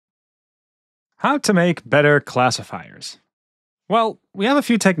How to make better classifiers. Well, we have a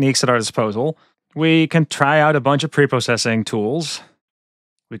few techniques at our disposal. We can try out a bunch of preprocessing tools.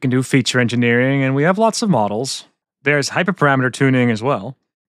 We can do feature engineering, and we have lots of models. There's hyperparameter tuning as well.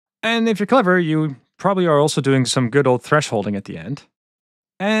 And if you're clever, you probably are also doing some good old thresholding at the end.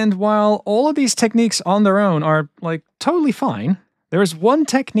 And while all of these techniques on their own are, totally fine, there is one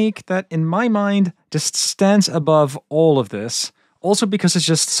technique that, in my mind, just stands above all of this, also because it's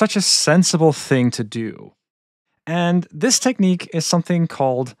just such a sensible thing to do. And this technique is something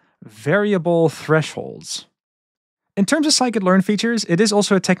called variable thresholds. In terms of scikit-learn features, it is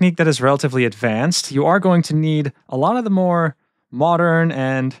also a technique that is relatively advanced. You are going to need a lot of the more modern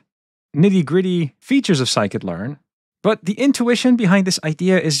and nitty-gritty features of scikit-learn, but the intuition behind this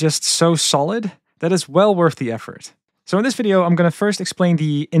idea is just so solid that it's well worth the effort. So in this video, I'm going to first explain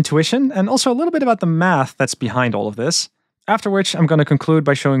the intuition and also a little bit about the math that's behind all of this, after which I'm going to conclude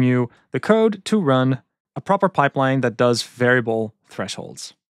by showing you the code to run a proper pipeline that does variable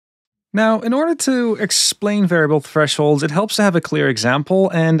thresholds. Now, in order to explain variable thresholds, it helps to have a clear example,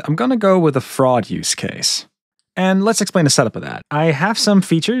 and I'm going to go with a fraud use case. And let's explain the setup of that. I have some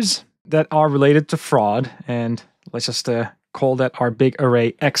features that are related to fraud, and let's just call that our big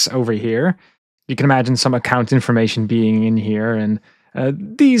array X over here. You can imagine some account information being in here, and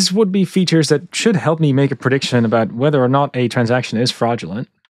these would be features that should help me make a prediction about whether or not a transaction is fraudulent.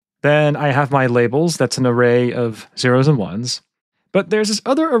 Then I have my labels, that's an array of zeros and ones. But there's this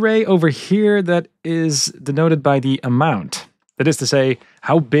other array over here that is denoted by the amount. That is to say,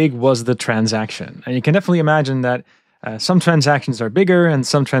 how big was the transaction? And you can definitely imagine that some transactions are bigger and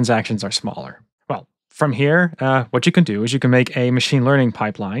some transactions are smaller. Well, from here, what you can do is you can make a machine learning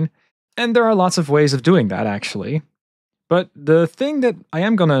pipeline. And there are lots of ways of doing that, actually. But the thing that I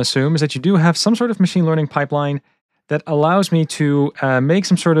am going to assume is that you do have some sort of machine learning pipeline that allows me to make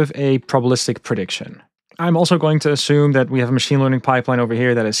some sort of a probabilistic prediction. I'm also going to assume that we have a machine learning pipeline over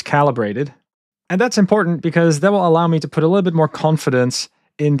here that is calibrated. And that's important because that will allow me to put a little bit more confidence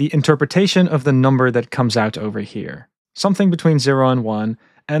in the interpretation of the number that comes out over here. Something between 0 and 1.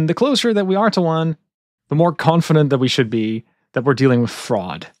 And the closer that we are to 1, the more confident that we should be that we're dealing with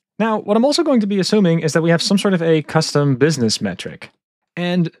fraud. Now, what I'm also going to be assuming is that we have some sort of a custom business metric.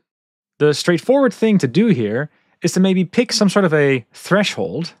 And the straightforward thing to do here is to maybe pick some sort of a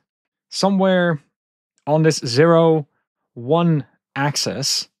threshold somewhere on this 0, 1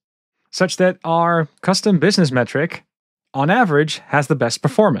 axis, such that our custom business metric, on average, has the best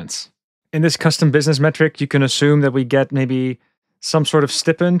performance. In this custom business metric, you can assume that we get maybe some sort of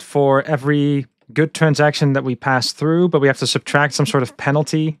stipend for every good transaction that we pass through, but we have to subtract some sort of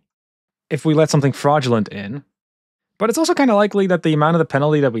penalty if we let something fraudulent in. But it's also kind of likely that the amount of the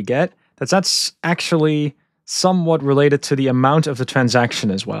penalty that we get, that's actually somewhat related to the amount of the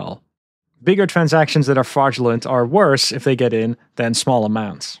transaction as well. Bigger transactions that are fraudulent are worse if they get in than small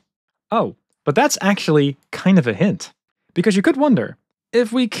amounts. Oh, but that's actually kind of a hint. Because you could wonder,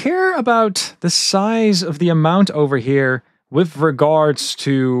 if we care about the size of the amount over here with regards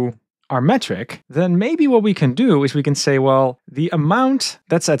to our metric, then maybe what we can do is we can say, well, the amount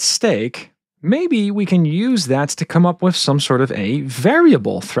that's at stake, maybe we can use that to come up with some sort of a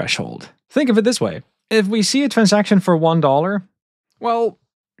variable threshold. Think of it this way. If we see a transaction for $1, well,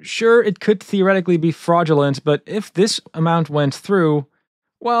 sure, it could theoretically be fraudulent, but if this amount went through,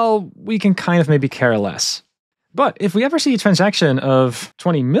 well, we can kind of maybe care less. But if we ever see a transaction of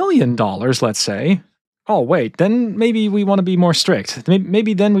 $20 million, let's say, oh wait, then maybe we want to be more strict.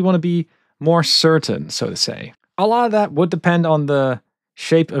 Maybe then we want to be more certain, so to say. A lot of that would depend on the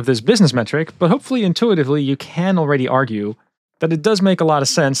shape of this business metric, but hopefully intuitively you can already argue that it does make a lot of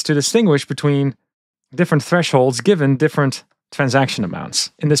sense to distinguish between different thresholds given different transaction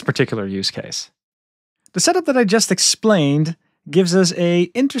amounts in this particular use case. The setup that I just explained gives us an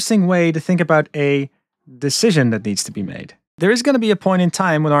interesting way to think about a decision that needs to be made. There is going to be a point in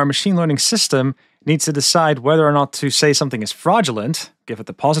time when our machine learning system needs to decide whether or not to say something is fraudulent, give it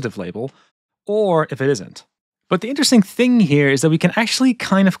the positive label, or if it isn't. But the interesting thing here is that we can actually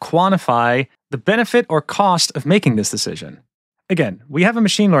kind of quantify the benefit or cost of making this decision. Again, we have a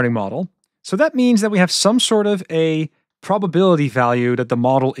machine learning model, so that means that we have some sort of a probability value that the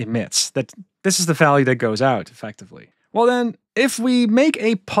model emits, that this is the value that goes out, effectively. Well then, if we make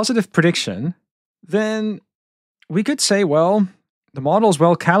a positive prediction, then we could say, well, the model is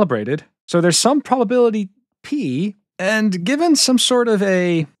well calibrated, so there's some probability P, and given some sort of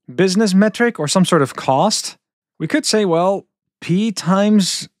a business metric or some sort of cost, we could say, well, P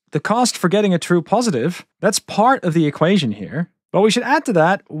times the cost for getting a true positive, that's part of the equation here. But we should add to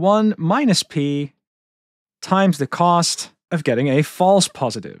that 1 minus P times the cost of getting a false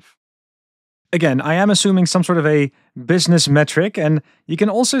positive. Again, I am assuming some sort of a business metric, and you can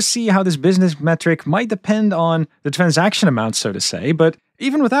also see how this business metric might depend on the transaction amount, so to say, but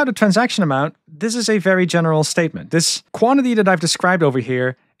even without a transaction amount, this is a very general statement. This quantity that I've described over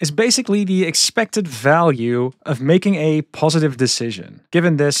here is basically the expected value of making a positive decision,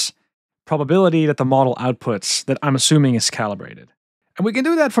 given this probability that the model outputs that I'm assuming is calibrated. And we can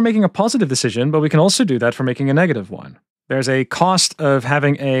do that for making a positive decision, but we can also do that for making a negative one. There's a cost of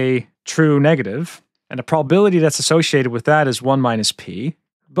having a true negative, and the probability that's associated with that is 1 minus p,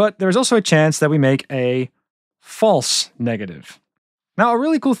 but there's also a chance that we make a false negative. Now, a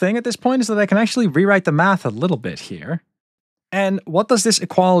really cool thing at this point is that I can actually rewrite the math a little bit here. And what does this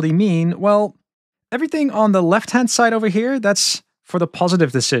equality mean? Well, everything on the left-hand side over here, that's for the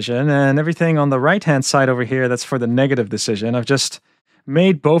positive decision, and everything on the right-hand side over here, that's for the negative decision. I've just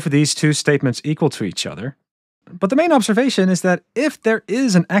made both of these two statements equal to each other. But the main observation is that if there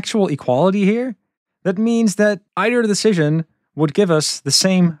is an actual equality here, that means that either decision would give us the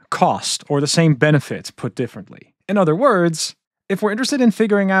same cost or the same benefit, put differently. In other words, if we're interested in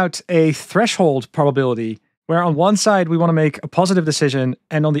figuring out a threshold probability, where on one side we want to make a positive decision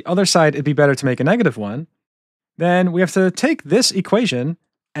and on the other side it'd be better to make a negative one, then we have to take this equation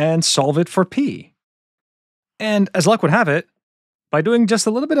and solve it for p. And as luck would have it, by doing just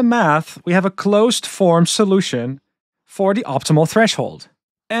a little bit of math, we have a closed-form solution for the optimal threshold.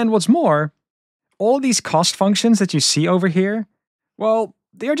 And what's more, all these cost functions that you see over here, well,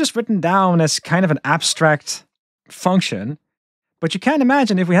 they are just written down as kind of an abstract function. But you can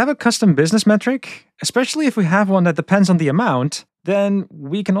imagine if we have a custom business metric, especially if we have one that depends on the amount, then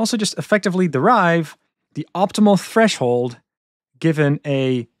we can also just effectively derive the optimal threshold given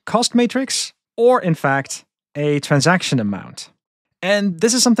a cost matrix or, in fact, a transaction amount. And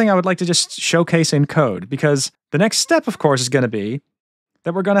this is something I would like to just showcase in code, because the next step, of course, is going to be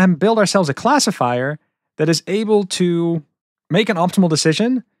that we're going to build ourselves a classifier that is able to make an optimal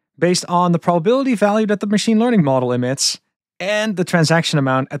decision based on the probability value that the machine learning model emits and the transaction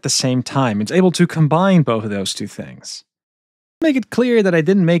amount at the same time. It's able to combine both of those two things. To make it clear that I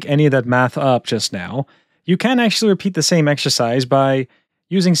didn't make any of that math up just now, you can actually repeat the same exercise by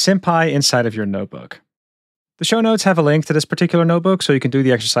using SymPy inside of your notebook. The show notes have a link to this particular notebook, so you can do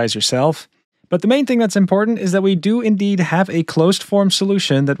the exercise yourself. But the main thing that's important is that we do indeed have a closed-form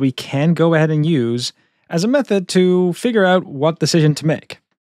solution that we can go ahead and use as a method to figure out what decision to make.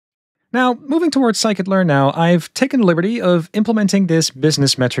 Now, moving towards scikit-learn now, I've taken the liberty of implementing this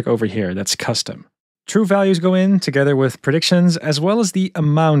business metric over here that's custom. True values go in together with predictions, as well as the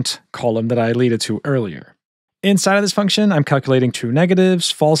amount column that I alluded to earlier. Inside of this function, I'm calculating true negatives,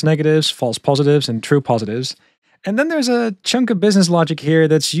 false positives, and true positives. And then there's a chunk of business logic here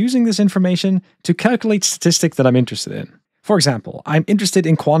that's using this information to calculate statistics that I'm interested in. For example, I'm interested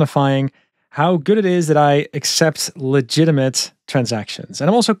in quantifying how good it is that I accept legitimate transactions. And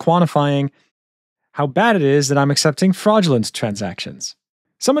I'm also quantifying how bad it is that I'm accepting fraudulent transactions.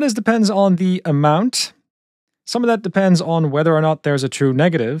 Some of this depends on the amount. Some of that depends on whether or not there's a true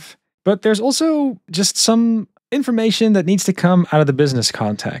negative. But there's also just some information that needs to come out of the business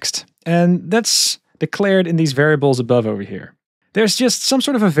context. And that's declared in these variables above over here. There's just some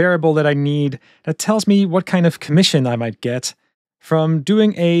sort of a variable that I need that tells me what kind of commission I might get from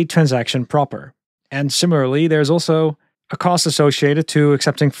doing a transaction proper. And similarly, there's also a cost associated to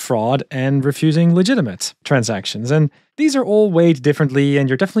accepting fraud and refusing legitimate transactions. And these are all weighed differently, and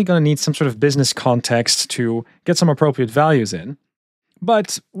you're definitely going to need some sort of business context to get some appropriate values in.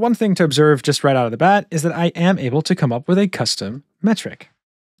 But one thing to observe just right out of the bat is that I am able to come up with a custom metric.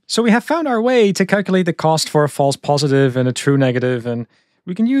 So we have found our way to calculate the cost for a false positive and a true negative, and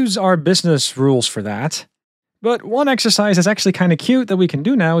we can use our business rules for that. But one exercise that's actually kind of cute that we can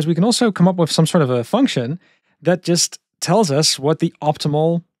do now is we can also come up with some sort of a function that just tells us what the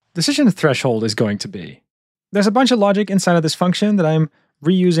optimal decision threshold is going to be. There's a bunch of logic inside of this function that I'm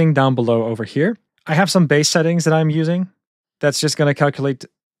reusing down below over here. I have some base settings that I'm using that's just going to calculate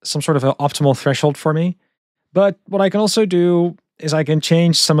some sort of an optimal threshold for me. But what I can also do is I can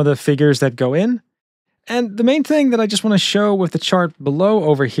change some of the figures that go in. And the main thing that I just want to show with the chart below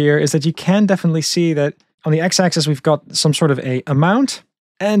over here is that you can definitely see that on the x-axis we've got some sort of a amount.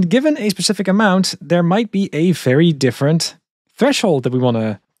 And given a specific amount, there might be a very different threshold that we want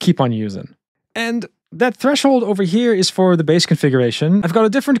to keep on using. And that threshold over here is for the base configuration. I've got a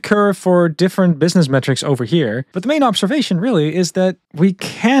different curve for different business metrics over here. But the main observation really is that we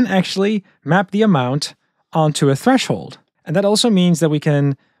can actually map the amount onto a threshold. And that also means that we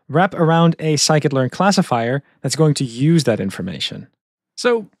can wrap around a scikit-learn classifier that's going to use that information.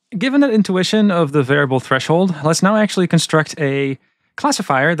 So, given that intuition of the variable threshold, let's now actually construct a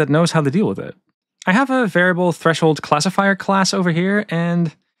classifier that knows how to deal with it. I have a variable threshold classifier class over here,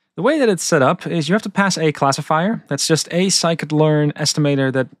 and the way that it's set up is you have to pass a classifier. That's just a scikit-learn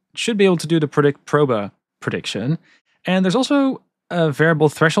estimator that should be able to do the predict probabl prediction. And there's also a variable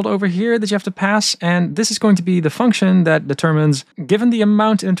threshold over here that you have to pass, and this is going to be the function that determines, given the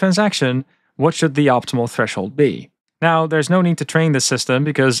amount in a transaction, what should the optimal threshold be. Now, there's no need to train this system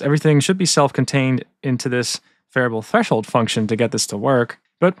because everything should be self-contained into this variable threshold function to get this to work.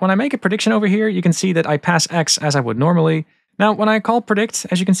 But when I make a prediction over here, you can see that I pass x as I would normally. Now, when I call predict,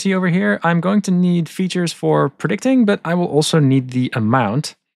 as you can see over here, I'm going to need features for predicting, but I will also need the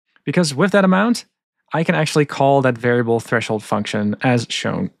amount, because with that amount, I can actually call that variable threshold function as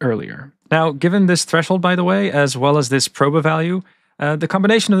shown earlier. Now, given this threshold, by the way, as well as this probabl value, the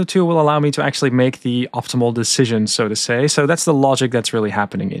combination of the two will allow me to actually make the optimal decision, so to say. So that's the logic that's really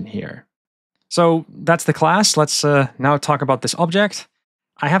happening in here. So that's the class. Let's now talk about this object.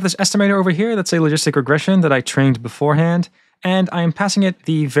 I have this estimator over here that's a logistic regression that I trained beforehand, and I am passing it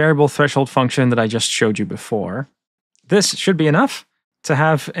the variable threshold function that I just showed you before. This should be enough to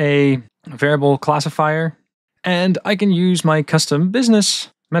have a variable classifier, and I can use my custom business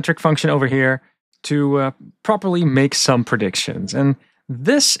metric function over here to properly make some predictions. And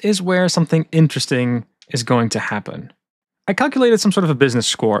this is where something interesting is going to happen. I calculated some sort of a business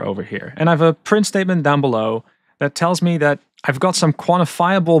score over here, and I have a print statement down below that tells me that I've got some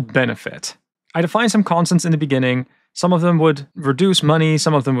quantifiable benefit. I defined some constants in the beginning. Some of them would reduce money,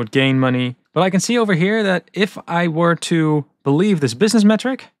 some of them would gain money. But I can see over here that if I were to believe this business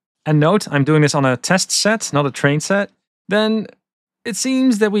metric, and note I'm doing this on a test set, not a train set, then it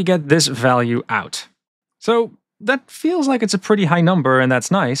seems that we get this value out. So that feels like it's a pretty high number, and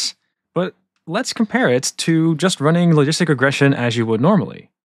that's nice, but let's compare it to just running logistic regression as you would normally.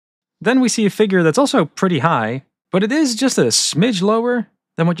 Then we see a figure that's also pretty high, but it is just a smidge lower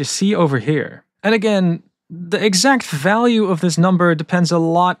than what you see over here. And again, the exact value of this number depends a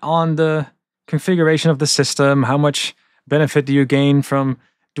lot on the configuration of the system, how much benefit do you gain from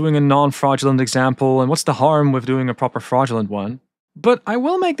doing a non-fraudulent example, and what's the harm with doing a proper fraudulent one. But I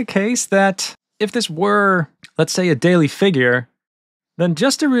will make the case that if this were, let's say, a daily figure, then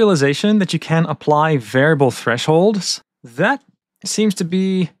just the realization that you can apply variable thresholds, that seems to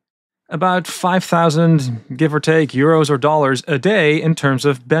be about 5,000, give or take, euros or dollars a day in terms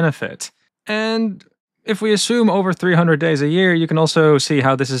of benefit. And if we assume over 300 days a year, you can also see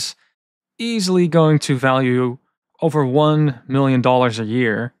how this is easily going to value over $1 million a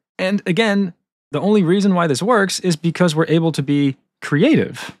year. And again, the only reason why this works is because we're able to be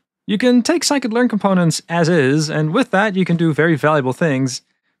creative. You can take scikit-learn components as is, and with that you can do very valuable things,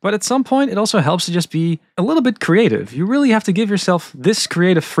 but at some point it also helps to just be a little bit creative. You really have to give yourself this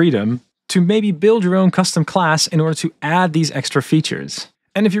creative freedom to maybe build your own custom class in order to add these extra features.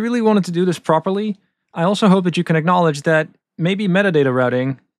 And if you really wanted to do this properly, I also hope that you can acknowledge that maybe metadata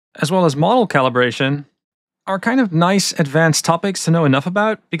routing, as well as model calibration, are kind of nice advanced topics to know enough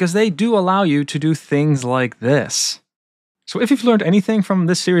about because they do allow you to do things like this. So if you've learned anything from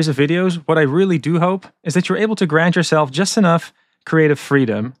this series of videos, what I really do hope is that you're able to grant yourself just enough creative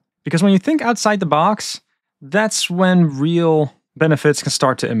freedom, because when you think outside the box, that's when real benefits can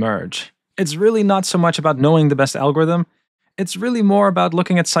start to emerge. It's really not so much about knowing the best algorithm, it's really more about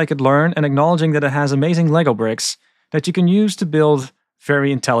looking at scikit-learn and acknowledging that it has amazing Lego bricks that you can use to build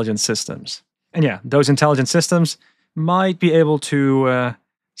very intelligent systems. And yeah, those intelligent systems might be able to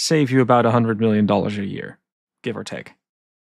save you about $100 million a year, give or take.